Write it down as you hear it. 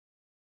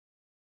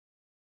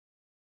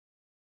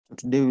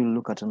Today we'll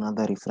look at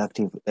another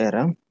refractive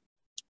error,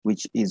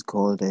 which is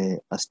called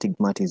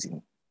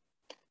astigmatism.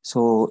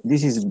 So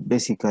this is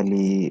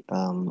basically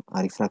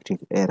a refractive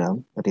error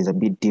that is a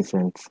bit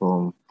different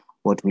from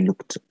what we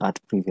looked at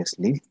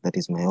previously, that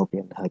is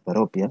myopia and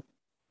hyperopia.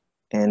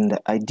 And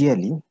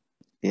ideally,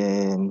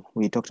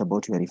 we talked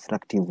about your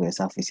refractive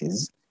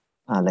surfaces,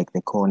 like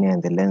the cornea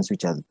and the lens,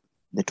 which are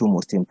the two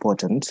most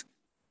important.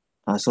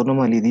 So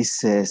normally these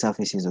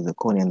surfaces of the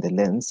cornea and the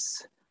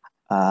lens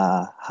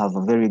have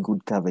a very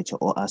good curvature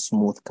or a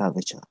smooth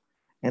curvature.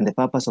 And the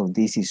purpose of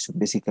this is to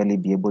basically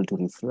be able to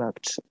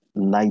refract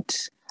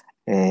light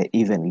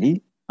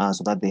evenly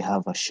so that they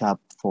have a sharp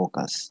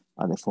focus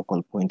at the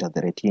focal point at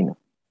the retina.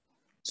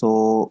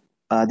 So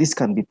this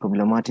can be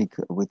problematic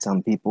with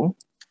some people.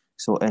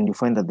 So, and you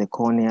find that the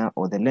cornea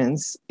or the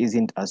lens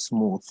isn't as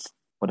smooth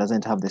or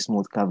doesn't have the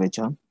smooth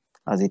curvature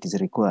as it is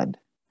required.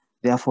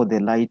 Therefore, the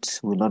light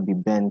will not be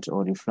bent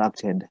or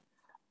refracted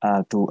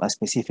to a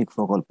specific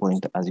focal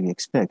point as we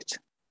expect.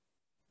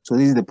 So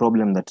this is the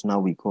problem that now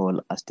we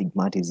call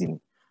astigmatism,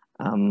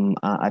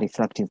 a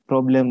refractive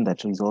problem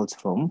that results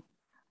from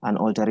an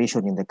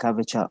alteration in the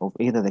curvature of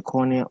either the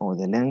cornea or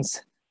the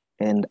lens,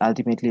 and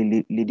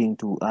ultimately leading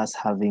to us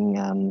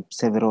having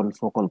several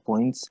focal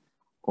points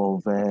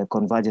of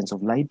convergence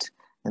of light,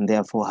 and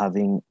therefore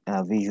having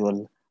a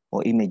visual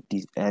or image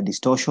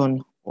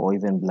distortion or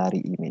even blurry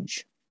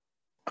image.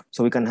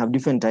 So we can have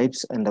different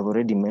types, and I've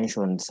already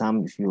mentioned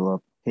some if you are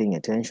paying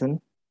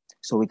attention.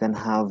 So we can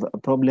have a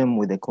problem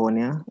with the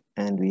cornea,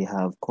 and we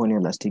have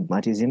corneal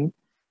astigmatism.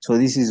 So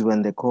this is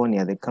when the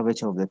cornea, the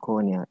curvature of the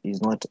cornea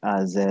is not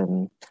as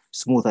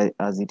smooth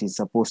as it is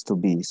supposed to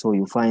be. So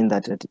you find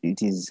that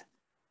it is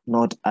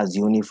not as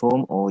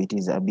uniform, or it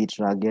is a bit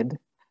rugged.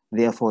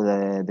 Therefore,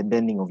 the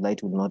bending of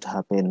light will not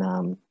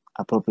happen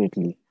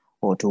appropriately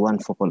or to one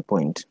focal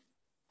point.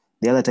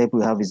 The other type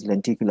we have is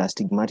lenticular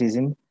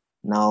astigmatism.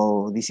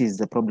 Now, this is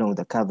the problem with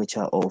the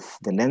curvature of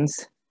the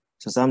lens.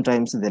 So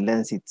sometimes the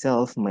lens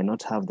itself might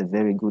not have the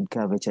very good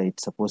curvature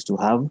it's supposed to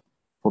have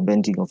for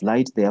bending of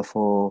light.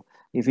 Therefore,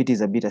 if it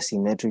is a bit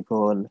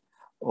asymmetrical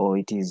or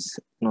it is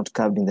not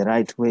curved in the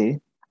right way,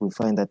 we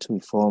find that we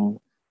form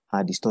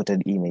a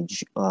distorted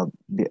image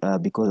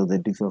because of the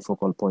different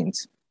focal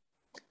points.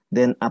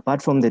 Then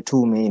apart from the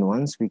two main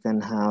ones, we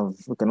can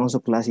also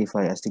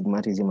classify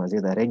astigmatism as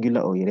either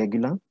regular or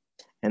irregular.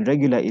 And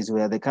regular is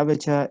where the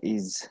curvature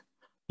is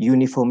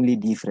uniformly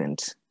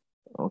different,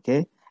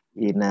 okay,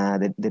 in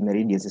the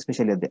meridians,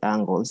 especially at the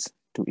angles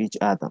to each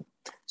other.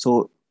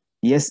 So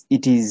yes,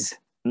 it is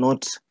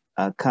not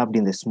curved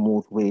in the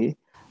smooth way,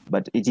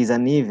 but it is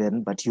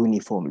uneven but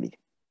uniformly,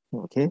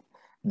 okay.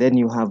 Then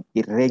you have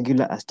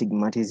irregular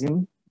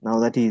astigmatism. Now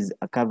that is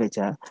a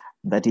curvature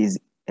that is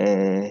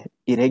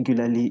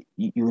irregularly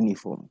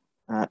uniform.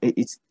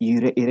 It's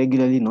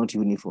irregularly not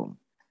uniform.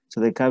 So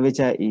the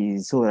curvature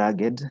is so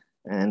rugged,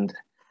 and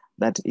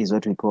that is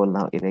what we call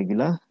now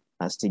irregular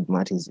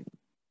astigmatism.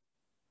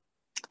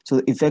 So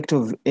the effect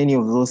of any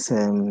of those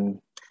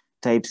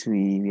types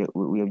we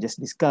have just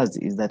discussed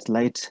is that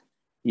light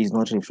is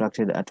not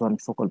refracted at one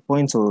focal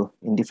point, so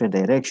in different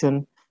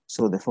direction.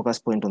 So the focus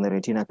point on the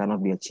retina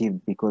cannot be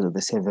achieved because of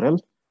the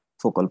several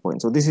focal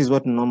points. So this is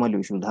what normally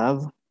we should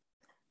have: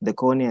 the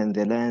cornea and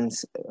the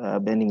lens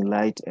bending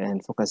light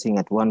and focusing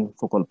at one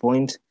focal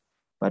point.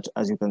 But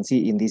as you can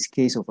see, in this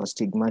case of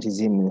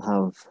astigmatism, you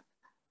have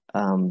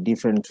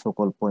different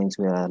focal points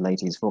where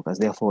light is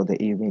focused. Therefore, the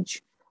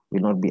image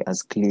will not be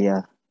as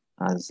clear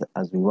as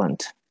we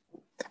want.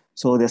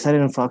 So there are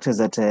certain factors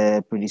that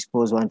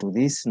predispose one to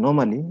this.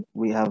 Normally,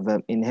 we have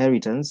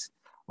inheritance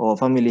or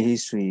family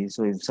history.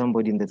 So if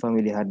somebody in the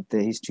family had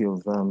the history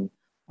of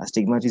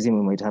astigmatism,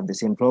 we might have the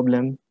same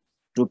problem.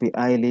 Droopy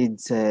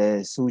eyelids,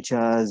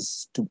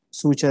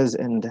 sutures,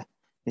 and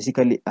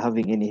basically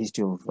having any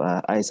history of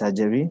eye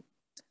surgery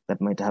that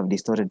might have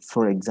distorted,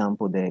 for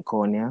example, the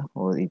cornea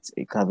or its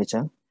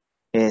curvature,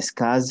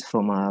 scars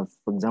from,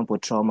 for example,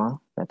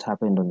 trauma that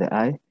happened on the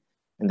eye.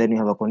 And then you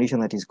have a condition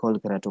that is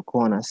called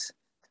keratoconus,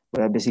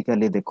 where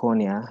basically the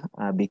cornea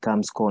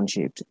becomes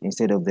cone-shaped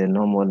instead of the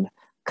normal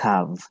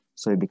curve.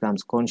 So it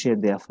becomes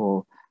cone-shaped,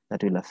 therefore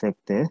that will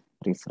affect the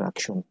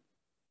refraction.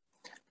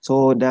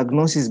 So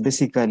diagnosis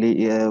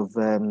basically of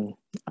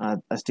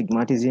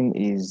astigmatism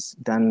is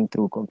done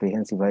through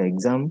comprehensive eye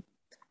exam.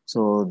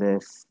 So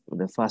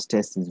the first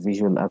test is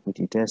visual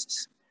acuity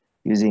tests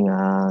using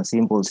a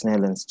simple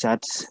Snellen's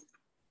chart,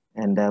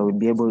 and we'll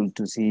be able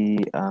to see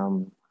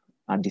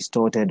a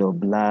distorted or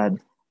blurred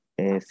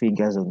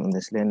figures on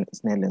the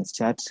Snellen's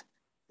chart.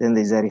 Then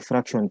there's a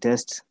refraction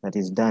test that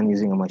is done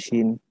using a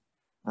machine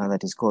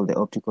that is called the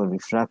optical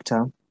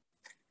refractor.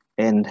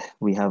 And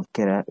we have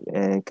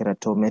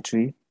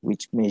keratometry,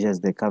 which measures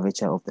the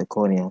curvature of the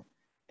cornea.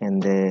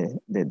 And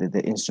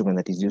the instrument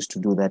that is used to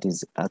do that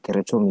is a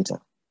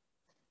keratometer.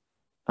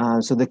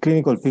 So the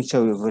clinical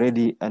picture, we've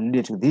already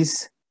alluded to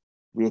this.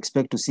 We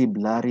expect to see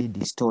blurry,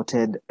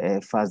 distorted,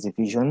 fuzzy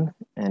vision,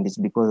 and it's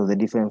because of the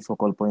different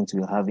focal points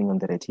we're having on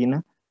the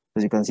retina.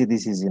 As you can see,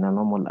 this is in a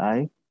normal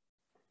eye,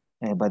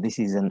 but this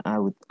is an eye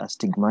with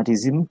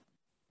astigmatism.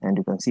 and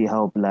you can see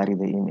how blurry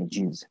the image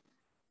is.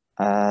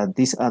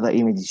 This other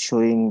image is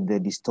showing the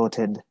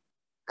distorted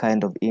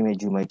kind of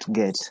image you might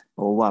get,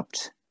 or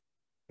warped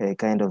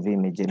kind of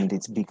image, and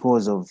it's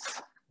because of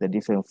the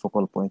different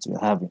focal points we're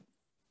having.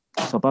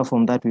 So apart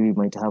from that, we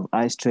might have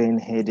eye strain,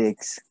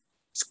 headaches,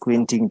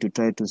 squinting to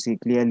try to see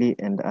clearly,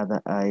 and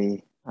other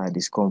eye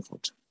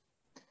discomfort.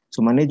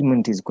 So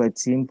management is quite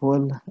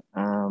simple.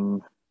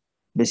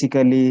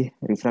 Basically,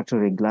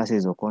 refractory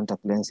glasses or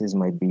contact lenses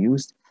might be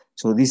used.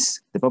 So the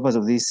purpose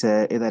of these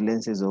either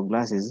lenses or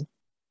glasses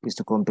is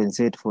to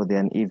compensate for the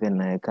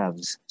uneven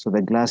curves. So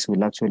the glass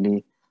will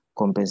actually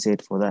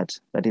compensate for that.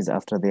 That is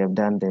after they have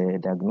done the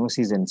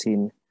diagnosis and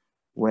seen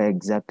where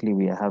exactly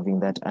we are having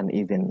that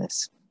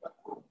unevenness.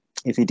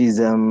 If it is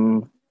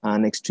an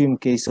extreme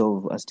case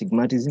of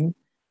astigmatism,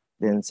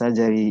 then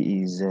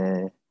surgery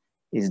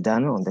is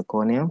done on the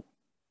cornea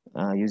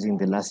using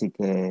the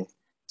LASIK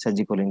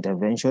surgical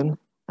intervention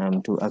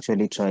to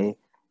actually try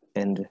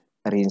and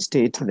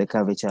reinstate the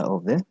curvature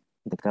of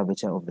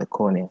the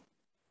cornea.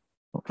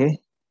 Okay,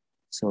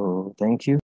 so thank you.